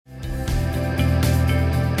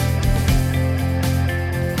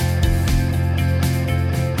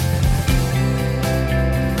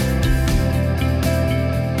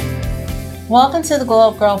Welcome to the Glow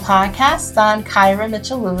Up Girl podcast. I'm Kyra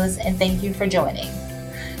Mitchell-Lewis, and thank you for joining.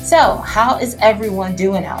 So, how is everyone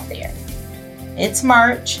doing out there? It's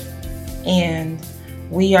March, and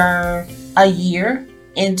we are a year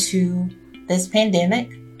into this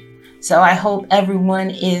pandemic. So I hope everyone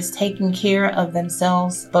is taking care of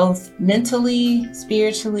themselves, both mentally,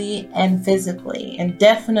 spiritually, and physically, and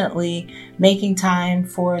definitely making time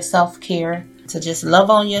for self-care to just love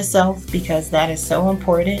on yourself, because that is so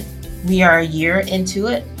important. We are a year into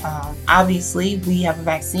it. Obviously, we have a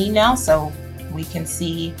vaccine now, so we can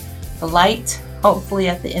see the light, hopefully,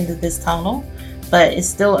 at the end of this tunnel. But it's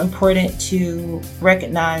still important to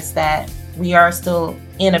recognize that we are still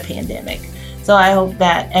in a pandemic. So I hope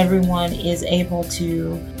that everyone is able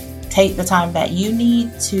to take the time that you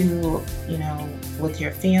need to, with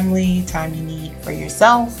your family, time you need for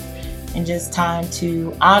yourself, and just time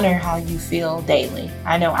to honor how you feel daily.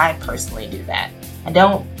 I know I personally do that. I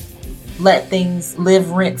don't let things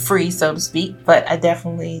live rent-free, so to speak, but I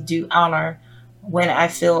definitely do honor when I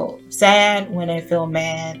feel sad, when I feel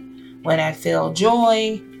mad, when I feel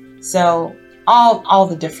joy. So all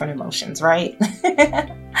the different emotions, right?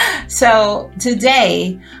 So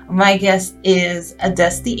today, my guest is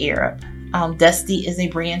Dusty Arab. Dusty is a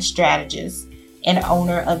brand strategist and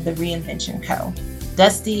owner of the Reinvention Co.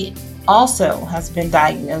 Dusty also has been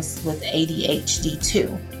diagnosed with ADHD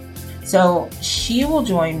too. So she will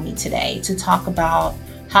join me today to talk about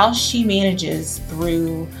how she manages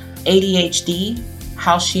through ADHD,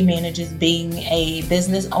 how she manages being a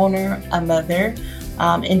business owner, a mother,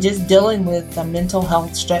 and just dealing with the mental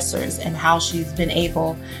health stressors, and how she's been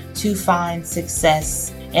able to find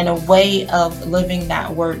success and a way of living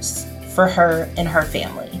that works for her and her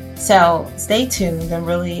family. So stay tuned. I'm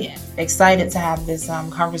really excited to have this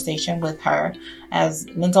conversation with her, as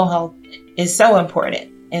mental health is so important.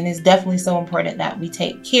 And it's definitely so important that we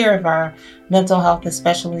take care of our mental health,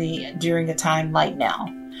 especially during a time like now.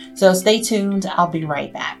 So stay tuned. I'll be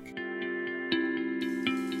right back.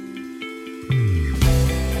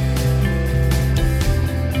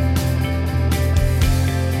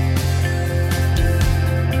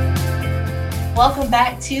 Welcome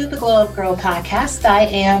back to the Glow Up Girl podcast. I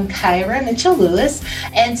am Kyra Mitchell-Lewis,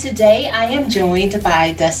 and today I am joined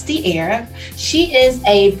by Dusty Arab. She is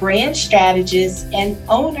a brand strategist and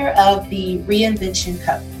owner of the Reinvention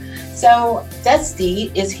Co. So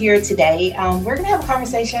Dusty is here today. We're going to have a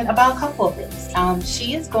conversation about a couple of things.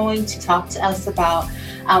 She is going to talk to us about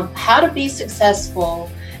how to be successful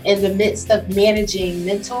in the midst of managing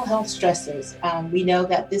mental health stressors. We know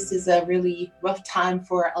that this is a really rough time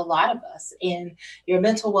for a lot of us, and your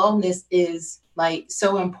mental wellness is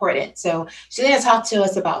so important. So she's going to talk to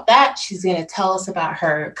us about that. She's going to tell us about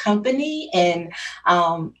her company, and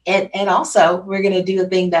also we're going to do a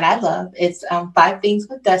thing that I love. It's 5 Things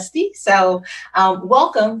with Dusty. So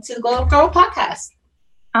welcome to the Glow Up Girl podcast.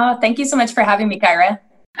 Oh, thank you so much for having me, Kyra.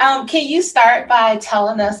 Can you start by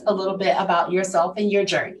telling us a little bit about yourself and your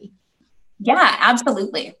journey? Yeah,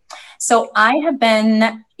 absolutely. So I have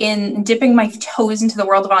been dipping my toes into the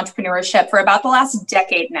world of entrepreneurship for about the last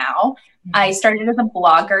decade now. Mm-hmm. I started as a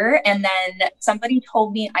blogger, and then somebody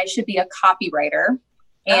told me I should be a copywriter.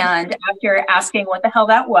 And after asking what the hell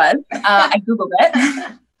that was, I Googled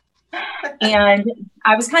it. And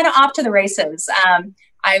I was kind of off to the races.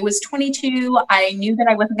 I was 22. I knew that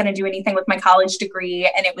I wasn't going to do anything with my college degree,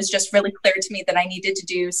 and it was just really clear to me that I needed to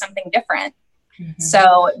do something different. Mm-hmm.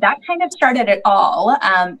 So that kind of started it all.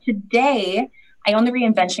 Today, I own the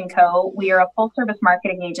Reinvention Co. We are a full-service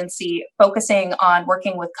marketing agency focusing on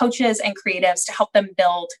working with coaches and creatives to help them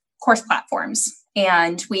build course platforms.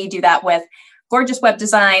 And we do that with gorgeous web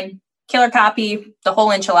design, killer copy, the whole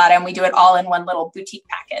enchilada, and we do it all in one little boutique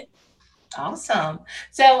packet. Awesome.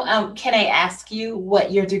 So can I ask you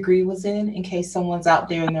what your degree was in case someone's out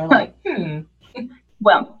there and they're like,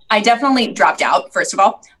 Well, I definitely dropped out, first of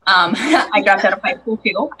all. I dropped out of high school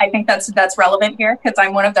too. I think that's relevant here because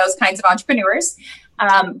I'm one of those kinds of entrepreneurs.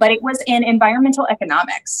 But it was in environmental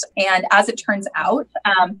economics. And as it turns out,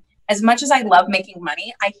 as much as I love making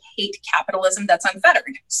money, I hate capitalism that's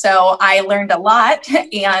unfettered. So I learned a lot,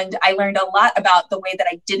 and I learned a lot about the way that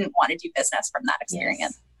I didn't want to do business from that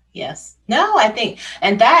experience. Yes. No, I think,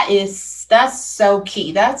 and that's so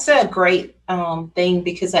key. That's a great thing,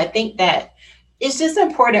 because I think that it's just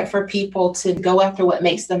important for people to go after what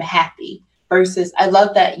makes them happy versus, I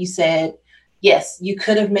love that you said, yes, you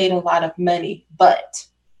could have made a lot of money, but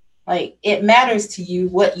it matters to you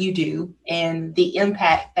what you do and the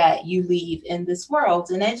impact that you leave in this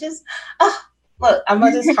world. And I just, look, I'm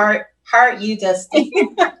going to just heart you, Dusty.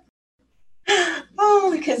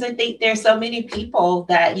 Oh, because I think there's so many people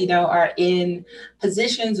that, are in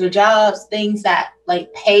positions or jobs, things that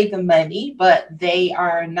like pay the money, but they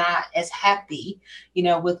are not as happy,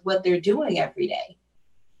 with what they're doing every day.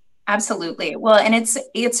 Absolutely. Well, and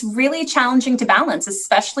it's really challenging to balance,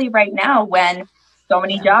 especially right now when so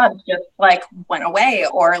many jobs just like went away,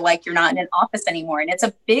 or like you're not in an office anymore. And it's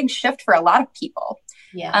a big shift for a lot of people.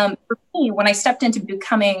 Yeah. For me, when I stepped into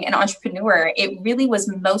becoming an entrepreneur, it really was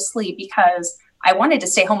mostly because I wanted to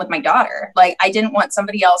stay home with my daughter. Like, I didn't want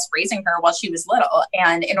somebody else raising her while she was little.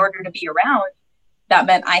 And in order to be around, that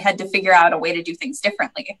meant I had to figure out a way to do things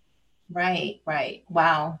differently. Right.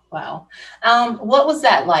 Wow. What was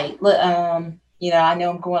that like? I know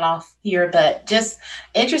I'm going off here, but just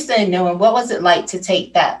interested in knowing, what was it like to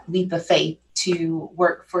take that leap of faith to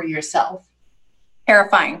work for yourself?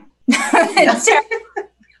 Terrifying.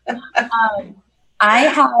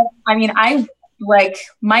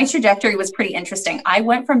 My trajectory was pretty interesting. I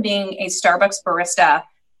went from being a Starbucks barista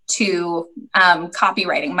to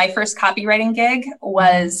copywriting. My first copywriting gig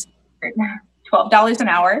was $12 an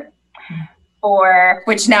hour,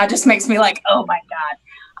 which now just makes me like, oh my God.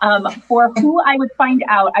 For who I would find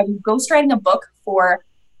out, I was ghostwriting a book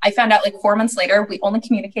I found out like 4 months later. We only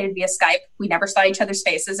communicated via Skype. We never saw each other's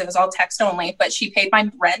faces. It was all text only, but she paid my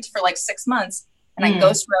rent for like 6 months. And I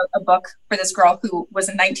ghost wrote a book for this girl who was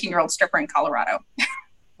a 19-year-old stripper in Colorado.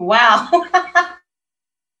 Wow.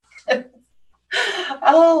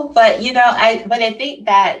 Oh, but I think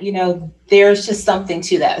that, there's just something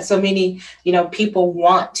to that. So many, people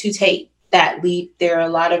want to take that leap. There are a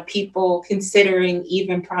lot of people considering,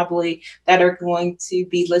 even probably, that are going to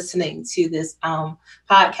be listening to this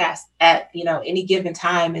podcast at, any given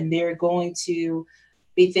time. And they're going to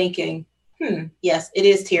be thinking, yes, it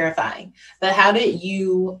is terrifying. But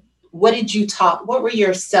what were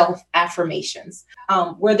your self affirmations?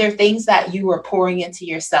 Were there things that you were pouring into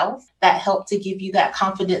yourself that helped to give you that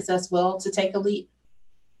confidence as well to take a leap?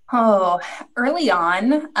 Oh, early on,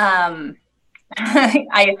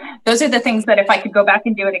 those are the things that if I could go back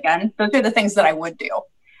and do it again, those are the things that I would do.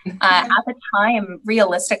 At the time,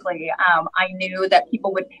 realistically, I knew that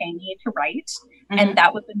people would pay me to write, and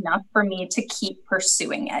that was enough for me to keep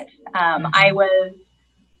pursuing it.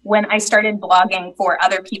 When I started blogging for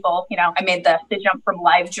other people, I made the jump from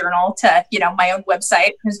LiveJournal to, my own website.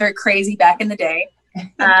 It was very crazy back in the day.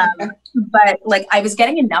 But like, I was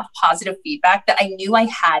getting enough positive feedback that I knew I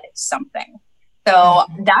had something. So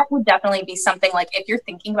that would definitely be something, like, if you're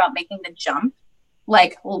thinking about making the jump,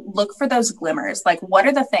 like, look for those glimmers. Like, what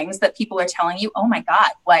are the things that people are telling you? Oh my God,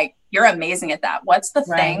 like, you're amazing at that. What's the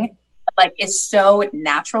thing that, like, is so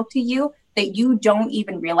natural to you that you don't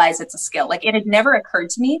even realize it's a skill? Like, it had never occurred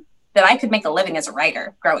to me that I could make a living as a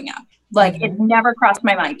writer growing up. Like, it never crossed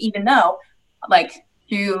my mind, even though, like,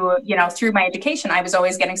 through my education, I was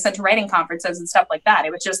always getting sent to writing conferences and stuff like that.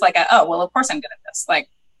 It was just like, oh, well, of course I'm good at this. Like,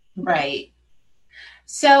 right.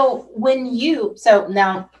 So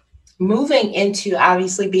now moving into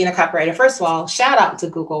obviously being a copywriter, first of all, shout out to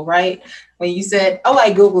Google, right? When you said, oh,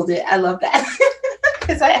 I Googled it. I love that.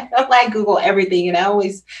 Because I Google everything. And I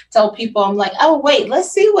always tell people, I'm like, oh, wait,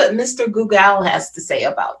 let's see what Mr. Google has to say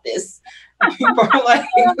about this. People are like,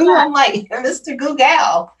 ooh, I'm like, Mr.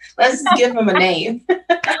 Google, let's just give him a name.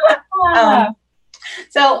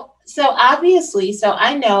 So obviously,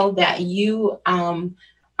 I know that you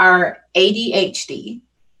are ADHD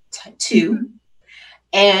too,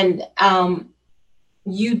 and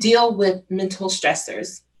you deal with mental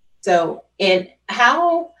stressors. So,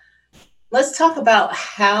 let's talk about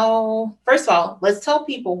first of all, let's tell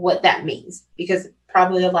people what that means, because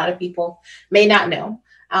probably a lot of people may not know.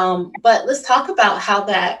 But let's talk about how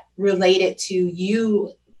that related to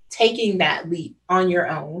you taking that leap on your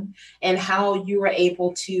own, and how you were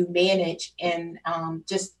able to manage and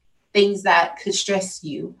just things that could stress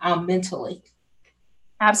you mentally.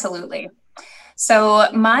 Absolutely. So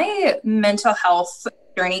my mental health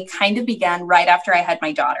journey kind of began right after I had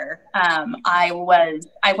my daughter. I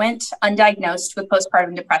went undiagnosed with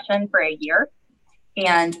postpartum depression for a year.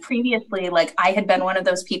 And previously, like, I had been one of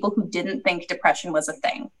those people who didn't think depression was a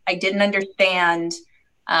thing. I didn't understand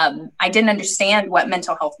what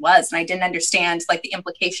mental health was. And I didn't understand, like, the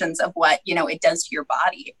implications of what, it does to your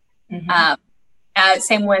body.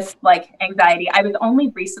 Same with, like, anxiety. I was only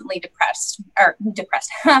recently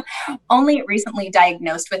only recently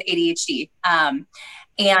diagnosed with ADHD.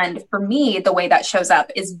 And for me, the way that shows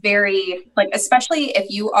up is very, like, especially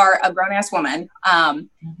if you are a grown-ass woman,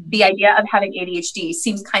 the idea of having ADHD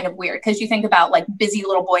seems kind of weird, because you think about, like, busy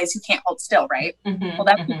little boys who can't hold still, right? Well,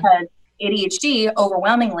 that's because ADHD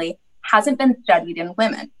overwhelmingly hasn't been studied in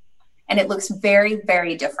women. and it looks very,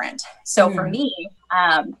 very different. So for me,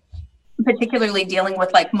 particularly dealing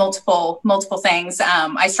with like multiple things,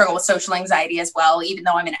 I struggle with social anxiety as well, even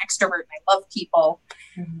though I'm an extrovert and I love people.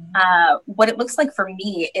 What it looks like for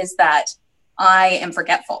me is that I am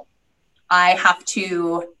forgetful. I have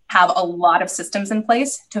to have a lot of systems in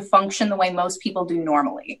place to function the way most people do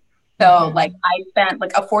normally. So like I spent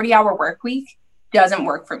like a 40-hour work week doesn't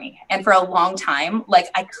work for me. And for a long time, like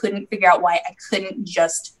I couldn't figure out why I couldn't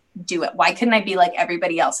just do it. Why couldn't I be like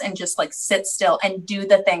everybody else and just like sit still and do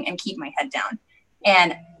the thing and keep my head down?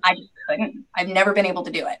 And I just couldn't. I've never been able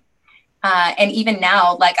to do it. And even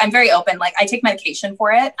now, like I'm very open. Like I take medication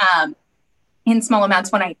for it in small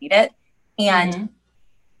amounts when I need it. And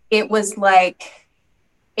it was like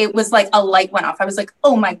a light went off. I was like,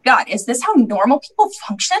 oh my God, is this how normal people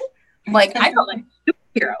function? Like I felt like a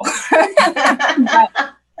superhero.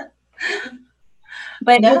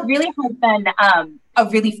 but it really has been a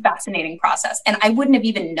really fascinating process. And I wouldn't have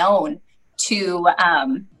even known to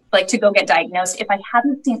go get diagnosed if I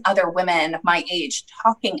hadn't seen other women my age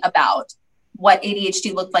talking about what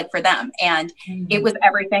ADHD looked like for them. And it was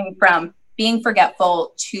everything from being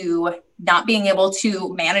forgetful to not being able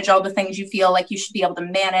to manage all the things you feel like you should be able to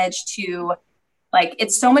manage, to like,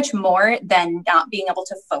 it's so much more than not being able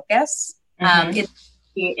to focus.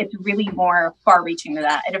 It's really more far reaching than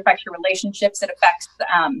that. It affects your relationships. It affects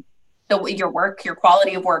your work, your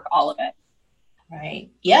quality of work, all of it. Right.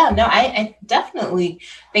 Yeah, no, I definitely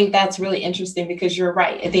think that's really interesting because you're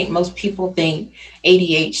right. I think most people think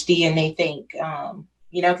ADHD and they think,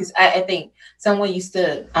 because I think someone used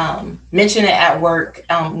to mention it at work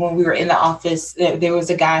when we were in the office. There was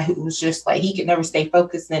a guy who was just like, he could never stay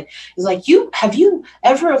focused. And it's like, have you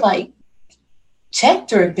ever like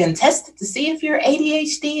checked or been tested to see if you're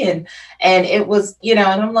ADHD? And it was, and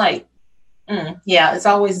I'm like, yeah, it's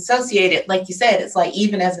always associated. Like you said, it's like,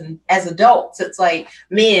 even as adults, it's like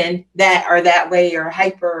men that are that way or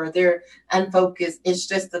hyper, or they're unfocused. It's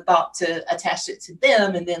just the thought to attach it to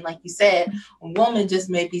them. And then, like you said, a woman just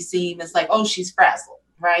may be seen as like, oh, she's frazzled,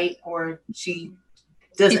 right? Or she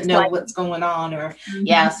doesn't know what's going on, or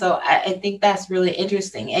yeah. So I think that's really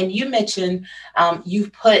interesting. And you mentioned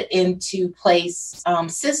you've put into place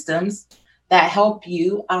systems that help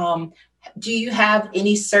you. Do you have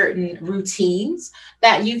any certain routines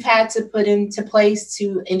that you've had to put into place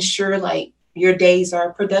to ensure like your days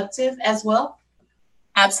are productive as well?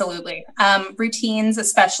 Absolutely. Routines,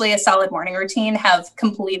 especially a solid morning routine, have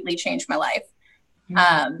completely changed my life.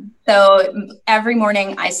 So every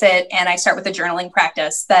morning I sit and I start with a journaling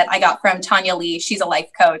practice that I got from Tanya Lee. She's a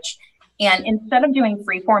life coach. And instead of doing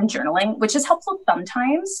free-form journaling, which is helpful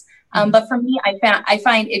sometimes, but for me, I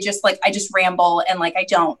find it just like, I just ramble and like, I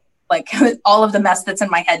don't, like all of the mess that's in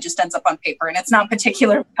my head just ends up on paper, and it's not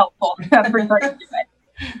particularly helpful for starting to do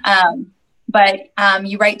it. But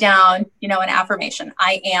you write down, an affirmation.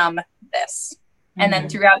 I am this. And then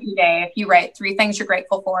throughout your day, you write 3 things you're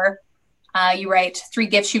grateful for. You write 3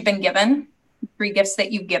 gifts you've been given, 3 gifts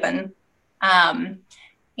that you've given. And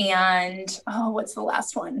what's the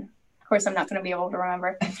last one? Of course, I'm not going to be able to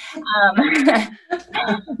remember. But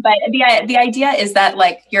the idea is that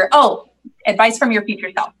like advice from your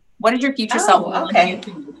future self. What is your future self? Okay.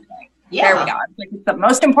 Yeah. There we go. It's the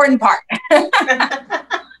most important part.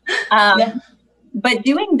 But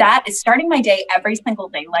doing that is starting my day every single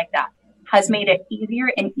day like that has made it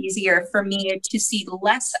easier and easier for me to see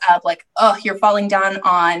less of like, oh, you're falling down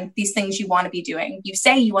on these things you want to be doing. You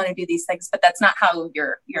say you want to do these things, but that's not how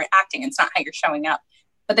you're acting. It's not how you're showing up.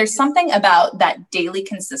 But there's something about that daily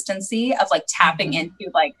consistency of like tapping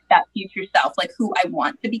into like that future self, like who I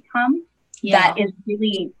want to become. That is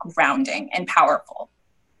really grounding and powerful.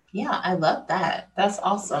 Yeah, I love that. That's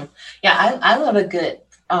awesome. Yeah, I love a good,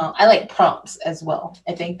 I like prompts as well.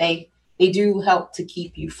 I think they do help to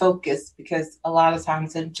keep you focused because a lot of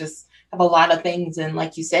times it just have a lot of things. And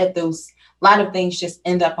like you said, a lot of things just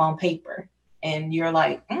end up on paper and you're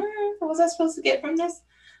like, what was I supposed to get from this?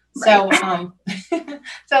 Right. So,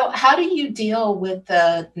 so how do you deal with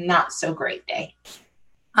the not so great day?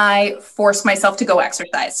 I force myself to go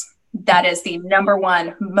exercise. That is the number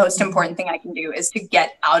one most important thing I can do, is to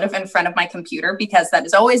get out of in front of my computer, because that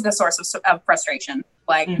is always the source of frustration.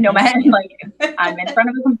 Like no matter, like I'm in front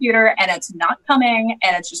of a computer and it's not coming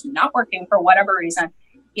and it's just not working for whatever reason.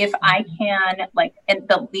 If I can, like, and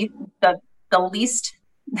the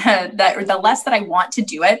less that I want to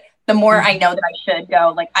do it, the more I know that I should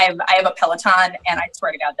go. Like I have a Peloton, and I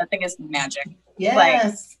swear to God, that thing is magic.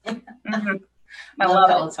 Yes. Like, I love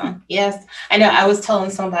Peloton. It. Yes. I know. I was telling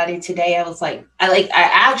somebody today, I was like, I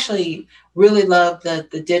actually really love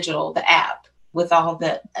the digital, the app. with all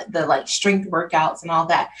the like strength workouts and all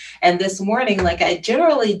that. And this morning, like I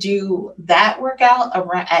generally do that workout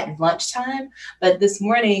around at lunchtime, but this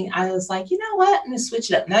morning I was like, you know what? I'm gonna switch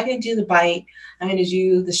it up. I'm not gonna do the bike. I'm gonna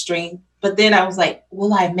do the strength. But then I was like,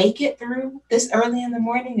 will I make it through this early in the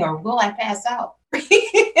morning or will I pass out?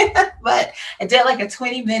 But I did like a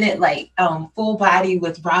 20-minute like full body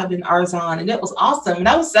with Robin Arzon, and it was awesome. And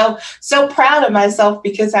I was so proud of myself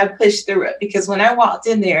because I pushed through it. Because when I walked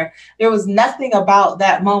in there was nothing about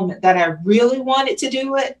that moment that I really wanted to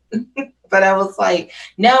do it. But I was like,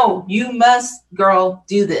 no, you must, girl,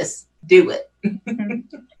 do this. Do it.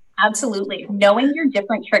 Absolutely. Knowing your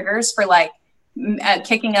different triggers for like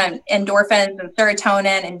kicking on endorphins and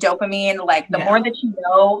serotonin and dopamine, like the more that you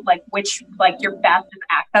know, like which, like your fastest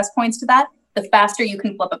access points to that, the faster you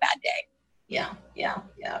can flip a bad day. Yeah.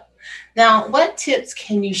 Now, what tips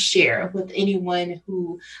can you share with anyone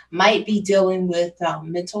who might be dealing with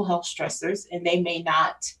mental health stressors and they may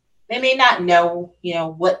not know,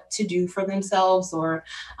 what to do for themselves or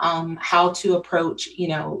how to approach,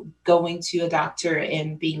 going to a doctor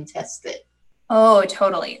and being tested? Oh,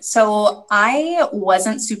 totally. So I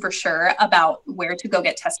wasn't super sure about where to go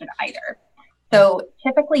get tested either. So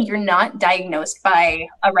typically you're not diagnosed by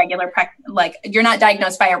a regular doctor.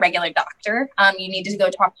 You need to go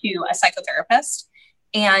talk to a psychotherapist,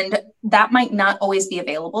 and that might not always be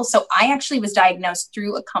available. So I actually was diagnosed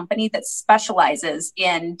through a company that specializes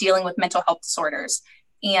in dealing with mental health disorders.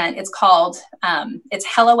 And it's called, it's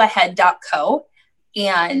helloahead.co.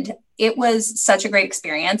 And it was such a great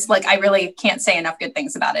experience. Like, I really can't say enough good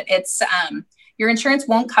things about it. It's, your insurance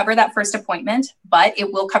won't cover that first appointment, but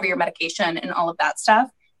it will cover your medication and all of that stuff.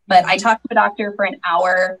 But I talked to the doctor for an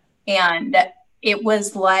hour, and it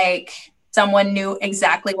was like someone knew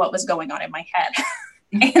exactly what was going on in my head.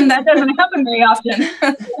 And that doesn't happen very often.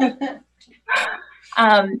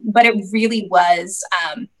 But it really was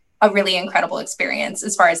a really incredible experience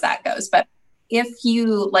as far as that goes. But if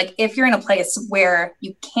you're in a place where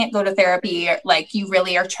you can't go to therapy, like you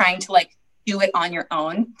really are trying to like do it on your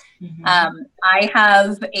own. I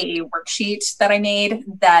have a worksheet that I made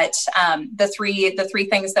that the three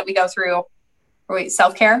things that we go through: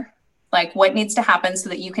 self-care, like what needs to happen so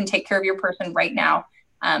that you can take care of your person right now.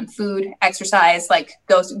 Food, exercise, like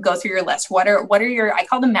go through your list. What are your, I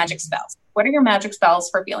call them magic spells. What are your magic spells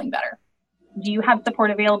for feeling better? Do you have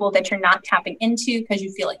support available that you're not tapping into because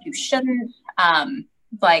you feel like you shouldn't?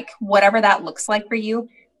 Like whatever that looks like for you,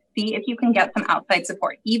 see if you can get some outside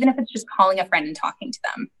support, even if it's just calling a friend and talking to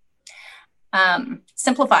them.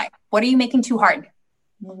 Simplify. What are you making too hard?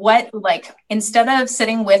 Instead of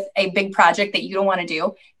sitting with a big project that you don't want to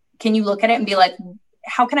do, can you look at it and be like,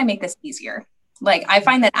 how can I make this easier? Like, I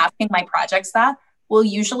find that asking my projects that will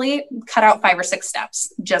usually cut out 5 or 6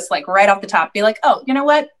 steps, just like right off the top, be like, oh, you know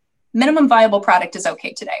what? Minimum viable product is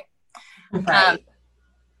okay today. Right.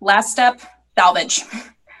 Last step, salvage.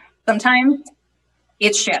 Sometimes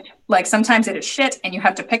it's shit. Like sometimes it is shit and you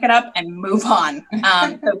have to pick it up and move on.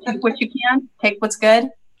 So take what you can, take what's good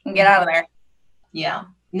and get out of there. Yeah.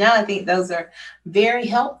 No, I think those are very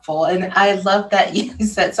helpful. And I love that you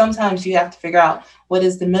said sometimes you have to figure out what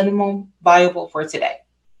is the minimum viable for today.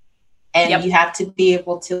 And you have to be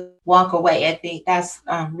able to walk away. I think that's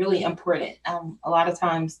really important. A lot of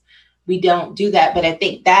times we don't do that, but I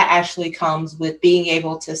think that actually comes with being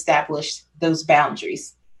able to establish those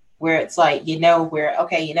boundaries where it's like,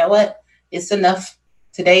 okay, you know what? It's enough.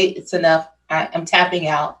 Today, it's enough. I'm tapping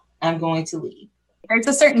out. I'm going to leave. There's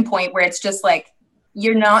a certain point where it's just like,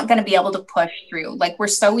 you're not going to be able to push through. Like we're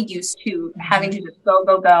so used to having to just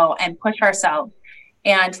go and push ourselves.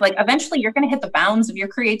 And like, eventually you're going to hit the bounds of your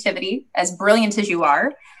creativity, as brilliant as you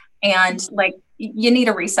are. And like, you need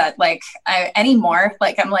a reset. Like anymore,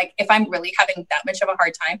 like, I'm like, if I'm really having that much of a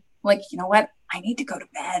hard time, I'm like, you know what? I need to go to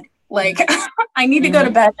bed. Like I need to go to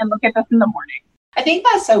bed and look at this in the morning. I think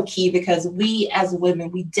that's so key because we as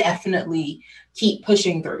women, we definitely keep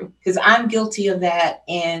pushing through, because I'm guilty of that.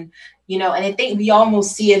 And and I think we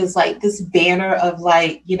almost see it as like this banner of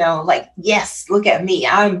like, yes, look at me.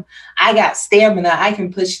 I got stamina. I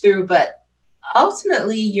can push through. But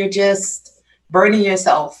ultimately, you're just burning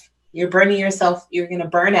yourself. You're burning yourself. You're going to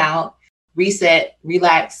burn out, reset,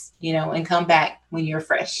 relax, and come back when you're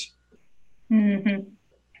fresh. Mm-hmm.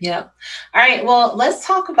 Yeah. All right. Well, let's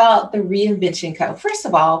talk about the Reinvention Co. First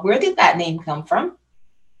of all, where did that name come from?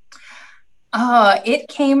 It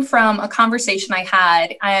came from a conversation I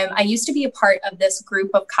had. I used to be a part of this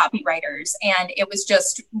group of copywriters, and it was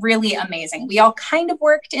just really amazing. We all kind of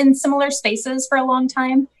worked in similar spaces for a long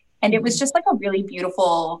time, and it was just like a really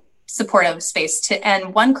beautiful, supportive space.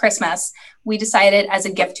 And one Christmas, we decided as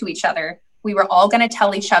a gift to each other, we were all going to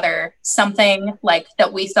tell each other something like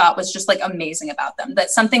that we thought was just like amazing about them, that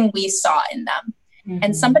something we saw in them.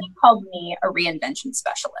 And somebody called me a reinvention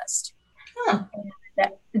specialist.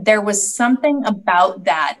 That there was something about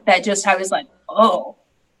that just, I was like, oh,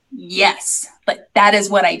 yes, like that is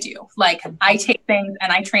what I do. Like I take things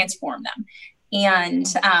and I transform them. And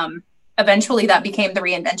eventually that became the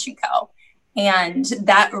Reinvention Co. And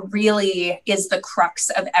that really is the crux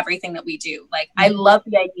of everything that we do. Like, I love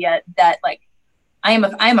the idea that like, I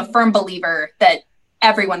am a firm believer that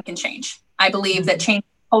everyone can change. I believe that change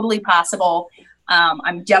is totally possible.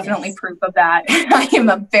 I'm definitely proof of that. I am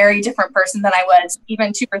a very different person than I was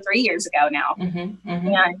even 2 or 3 years ago now.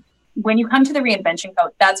 And when you come to the Reinvention Co.,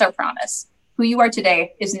 that's our promise. Who you are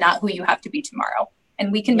today is not who you have to be tomorrow.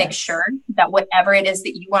 And we can make sure that whatever it is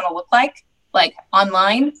that you want to look like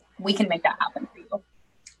online, we can make that happen for you.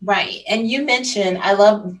 Right. And you mentioned,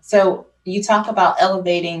 so you talk about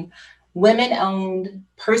elevating women-owned,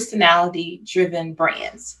 personality-driven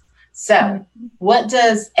brands. So what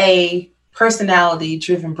does a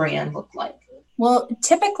personality-driven brand look like? Well,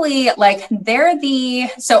 typically, like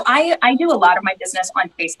so I do a lot of my business on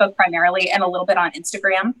Facebook primarily and a little bit on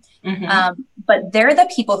Instagram. But they're the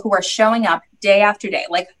people who are showing up day after day.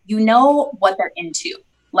 Like, you know what they're into.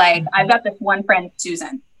 Like, I've got this one friend,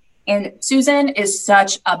 Susan. And Susan is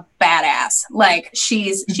such a badass. Like,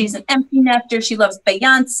 she's an empty nester. She loves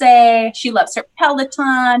Beyonce. She loves her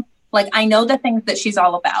Peloton. Like, I know the things that she's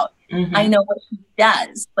all about. I know what she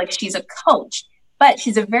does. Like, she's a coach, but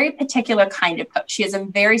she's a very particular kind of coach. She has a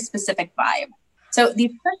very specific vibe. So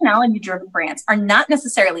these personality-driven brands are not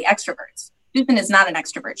necessarily extroverts. Susan is not an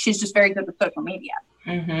extrovert. She's just very good with social media.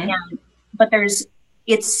 But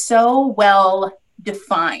it's so well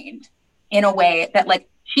defined in a way that like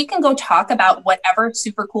she can go talk about whatever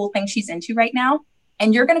super cool thing she's into right now.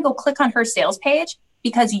 And you're going to go click on her sales page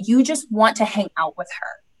because you just want to hang out with her.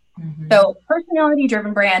 So personality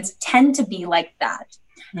driven brands tend to be like that.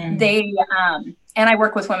 They, and I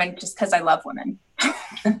work with women just because I love women.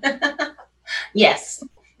 Yes.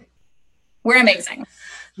 We're amazing.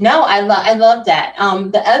 No, I love that.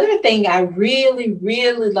 The other thing I really,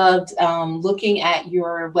 really loved looking at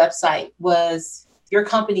your website was your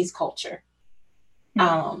company's culture.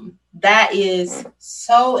 That is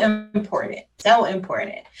so important, so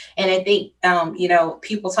important. And I think,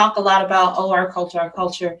 people talk a lot about, our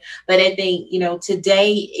culture, but I think,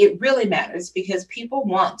 today it really matters because people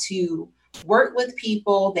want to work with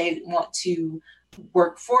people. They want to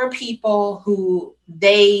work for people who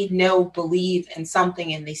they know believe in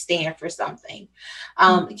something and they stand for something.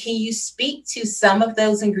 Can you speak to some of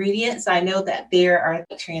those ingredients? I know that there are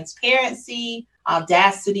transparency,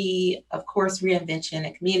 audacity, of course, reinvention,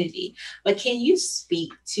 and community. But can you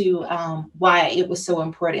speak to why it was so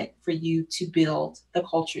important for you to build the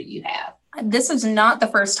culture you have? This is not the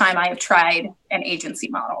first time I have tried an agency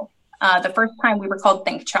model. The first time we were called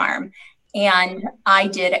Think Charm, and I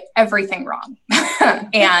did everything wrong.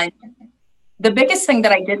 And the biggest thing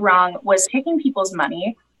that I did wrong was taking people's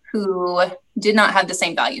money who did not have the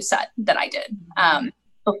same value set that I did.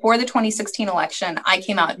 Before the 2016 election, I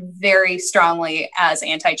came out very strongly as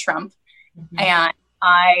anti-Trump, and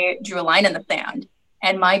I drew a line in the sand,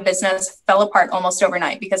 and my business fell apart almost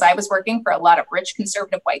overnight because I was working for a lot of rich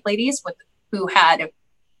conservative white ladies who had,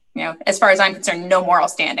 as far as I'm concerned, no moral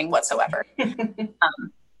standing whatsoever.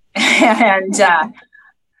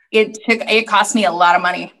 It cost me a lot of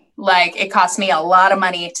money. Like, it cost me a lot of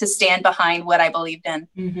money to stand behind what I believed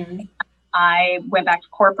in. I went back to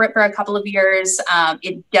corporate for a couple of years.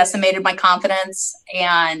 It decimated my confidence,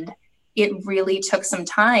 and it really took some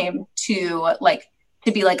time to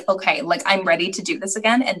be like, okay, like I'm ready to do this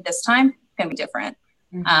again. And this time it's going to be different.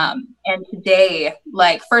 And today,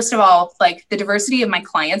 like, first of all, like the diversity of my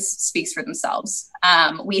clients speaks for themselves.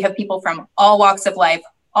 We have people from all walks of life,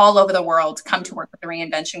 all over the world come to work with the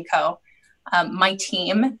Reinvention Co. My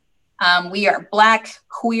team, we are Black,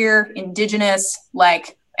 queer, Indigenous,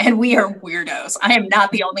 and we are weirdos. I am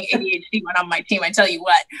not the only ADHD one on my team, I tell you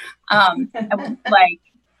what.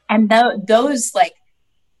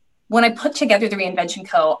 When I put together the Reinvention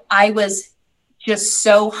Co., I was just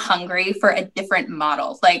so hungry for a different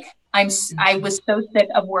model. Like, I was so sick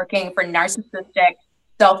of working for narcissistic,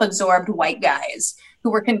 self-absorbed white guys who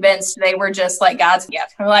were convinced they were just like God's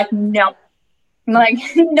gift. I'm like, no. I'm like,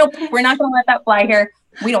 nope, we're not going to let that fly here.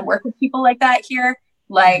 We don't work with people like that here.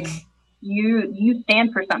 Like, you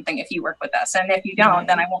stand for something if you work with us. And if you don't,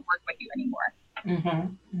 then I won't work with you anymore.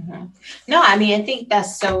 No, I mean, I think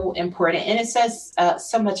that's so important. And it says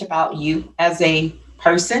so much about you as a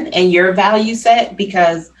person and your value set,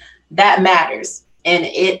 because that matters. And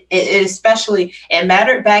it especially, it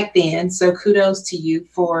mattered back then. So kudos to you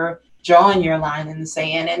for drawing your line in the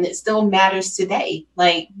sand. And it still matters today.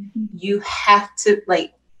 Like, you have to,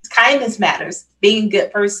 like, kindness matters. Being a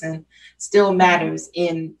good person still matters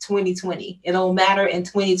in 2020. It'll matter in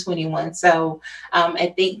 2021. So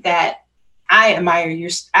I think that I admire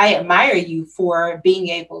you for being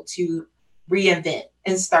able to reinvent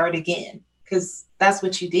and start again, because that's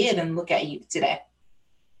what you did. And look at you today.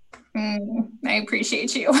 I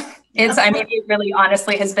appreciate you. It really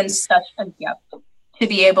honestly has been such a gift to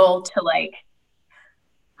be able to like,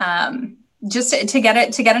 just to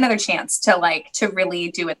get another chance to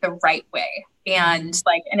really do it the right way. And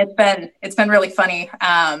it's been really funny,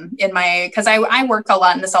 cause I work a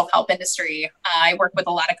lot in the self-help industry. I work with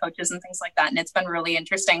a lot of coaches and things like that. And it's been really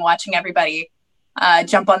interesting watching everybody,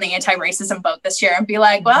 jump on the anti-racism boat this year and be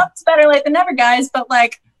like, well, it's better late than never, guys. But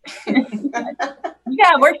like,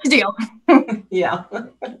 yeah, work to do. Yeah.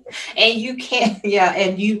 And you can't,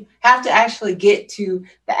 and you have to actually get to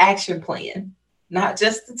the action plan, not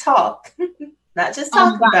just the talk, not just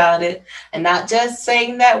talk about it, and not just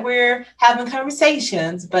saying that we're having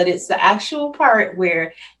conversations, but it's the actual part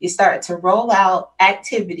where you start to roll out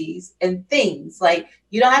activities and things. Like,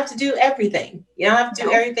 you don't have to do everything. You don't have to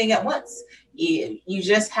do everything at once. You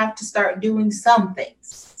just have to start doing some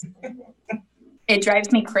things. It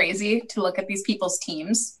drives me crazy to look at these people's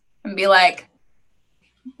teams and be like,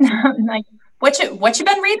 what you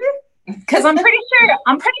been reading? Because I'm pretty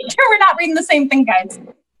sure we're not reading the same thing, guys.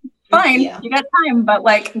 Fine, you got time, but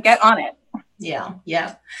like, get on it.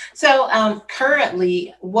 Yeah. So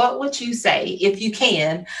currently, what would you say, if you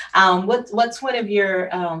can, what's one of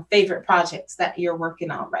your favorite projects that you're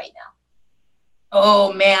working on right now?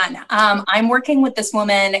 Oh man, I'm working with this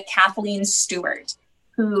woman, Kathleen Stewart,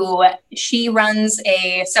 who she runs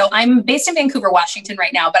so I'm based in Vancouver, Washington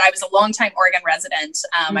right now, but I was a longtime Oregon resident.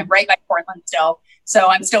 I'm right by Portland still. So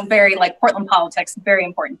I'm still very like Portland politics, very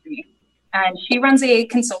important to me. And she runs a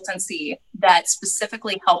consultancy that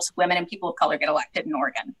specifically helps women and people of color get elected in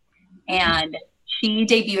Oregon. And she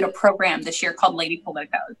debuted a program this year called Lady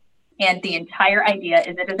Politicos. And the entire idea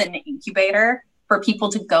is it is an incubator for people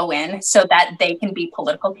to go in so that they can be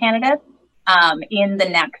political candidates in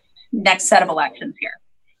the next set of elections here.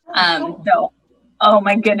 So, oh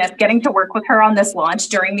my goodness, getting to work with her on this launch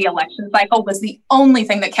during the election cycle was the only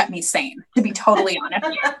thing that kept me sane, to be totally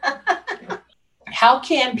honest. How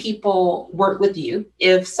can people work with you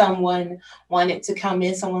if someone wanted to come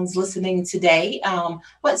in, someone's listening today?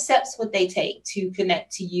 What steps would they take to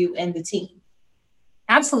connect to you and the team?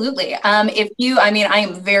 Absolutely. I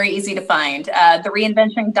am very easy to find.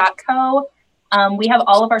 thereinvention.co. We have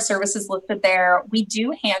all of our services listed there. We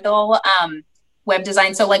do handle web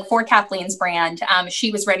design. So like for Kathleen's brand,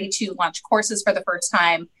 she was ready to launch courses for the first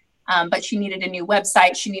time, but she needed a new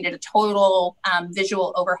website. She needed a total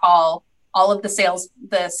visual overhaul, all of the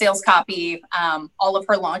sales copy, all of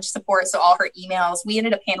her launch support. So all her emails, we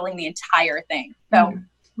ended up handling the entire thing. So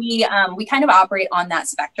we kind of operate on that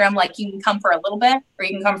spectrum. Like, you can come for a little bit or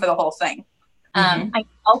you can come for the whole thing. I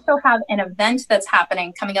also have an event that's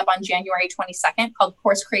happening coming up on January 22nd called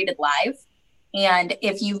Course Created Live. And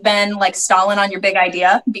if you've been like stalling on your big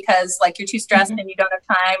idea because like you're too stressed and you don't have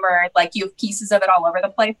time, or like you have pieces of it all over the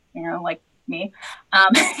place, like me,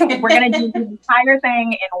 we're going to do the entire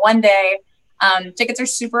thing in one day. Tickets are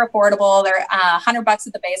super affordable. They're $100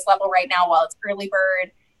 at the base level right now while it's early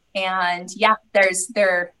bird. And yeah,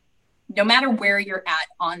 no matter where you're at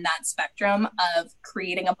on that spectrum of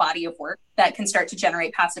creating a body of work that can start to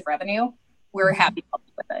generate passive revenue, we're happy to help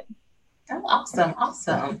you with it. Oh,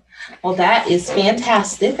 awesome. Well, that is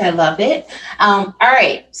fantastic. I love it. All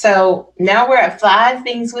right. So now we're at 5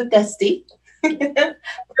 things with Dusty.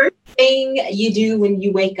 First thing you do when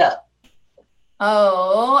you wake up.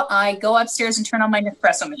 Oh, I go upstairs and turn on my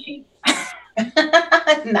Nespresso machine.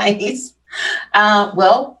 Nice.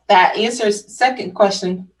 Well, that answers the second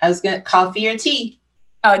question. I was going to coffee or tea.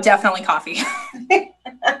 Oh, definitely coffee.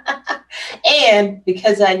 And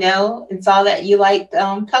because I know and saw that you liked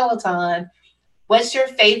Peloton, what's your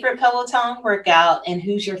favorite Peloton workout and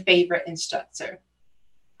who's your favorite instructor?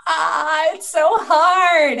 It's so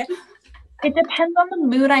hard. It depends on the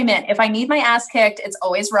mood I'm in. If I need my ass kicked, it's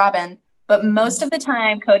always Robin. But most of the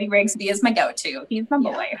time, Cody Rigsby is my go-to. He's my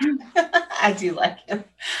boy. I do like him.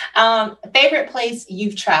 Favorite place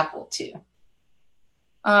you've traveled to?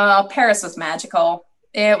 Paris was magical.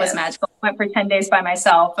 It was magical. I went for 10 days by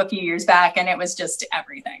myself a few years back, and it was just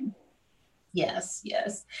everything. Yes.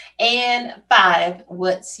 And 5,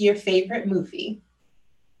 what's your favorite movie?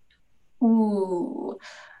 Ooh,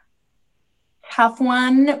 tough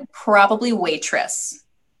one. Probably Waitress.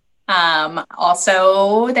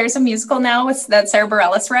 Also, there's a musical now that Sarah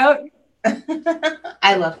Bareilles wrote.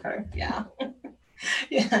 I love her. Yeah.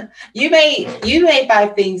 Yeah. You made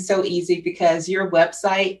five things so easy because your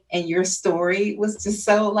website and your story was just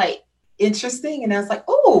so like interesting. And I was like,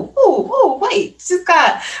 oh, wait, just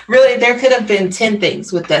got really, there could have been 10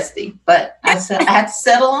 things with Dusty, but I had to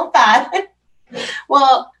settle on five.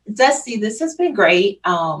 Well, Dusty, this has been great.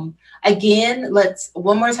 Again, let's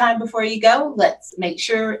one more time before you go, let's make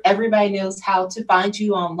sure everybody knows how to find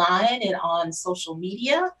you online and on social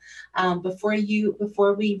media before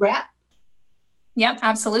we wrap. Yep,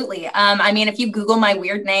 absolutely. I mean, if you Google my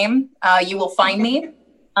weird name, you will find me.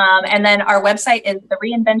 And then our website is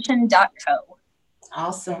thereinvention.co.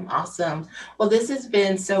 Awesome. Well, this has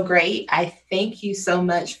been so great. I thank you so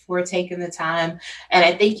much for taking the time. And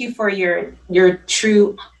I thank you for your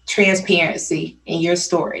true transparency in your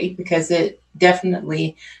story, because it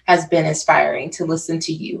definitely has been inspiring to listen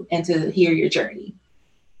to you and to hear your journey.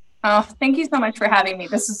 Oh, thank you so much for having me.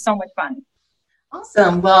 This is so much fun.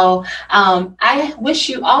 Awesome. Well, I wish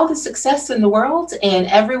you all the success in the world, and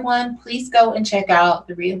everyone, please go and check out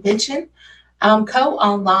the Reinvention Co.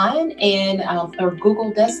 online and or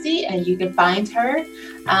Google Dusty, and you can find her.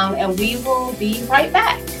 And we will be right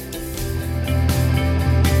back.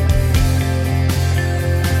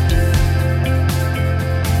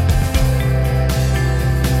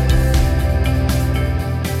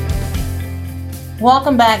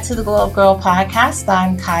 Welcome back to the Glow Up Girl podcast.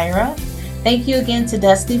 I'm Kyra. Thank you again to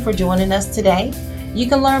Dusty for joining us today. You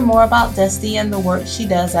can learn more about Dusty and the work she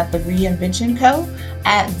does at the Reinvention Co.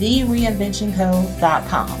 at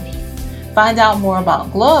thereinventionco.com. Find out more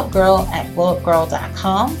about Glow Up Girl at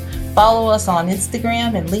glowupgirl.com. Follow us on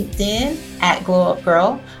Instagram and LinkedIn at Glow Up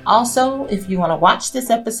Girl. Also, if you want to watch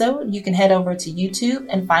this episode, you can head over to YouTube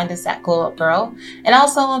and find us at Glow Up Girl, and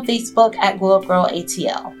also on Facebook at Glow Up Girl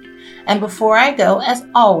ATL. And before I go, as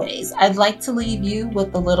always, I'd like to leave you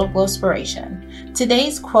with a little Glowspiration.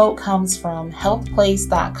 Today's quote comes from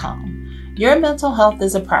healthplace.com. Your mental health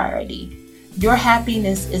is a priority. Your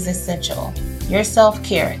happiness is essential. Your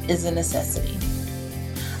self-care is a necessity.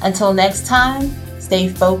 Until next time, stay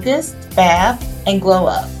focused, fab, and glow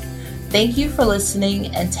up. Thank you for listening,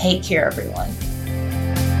 and take care, everyone.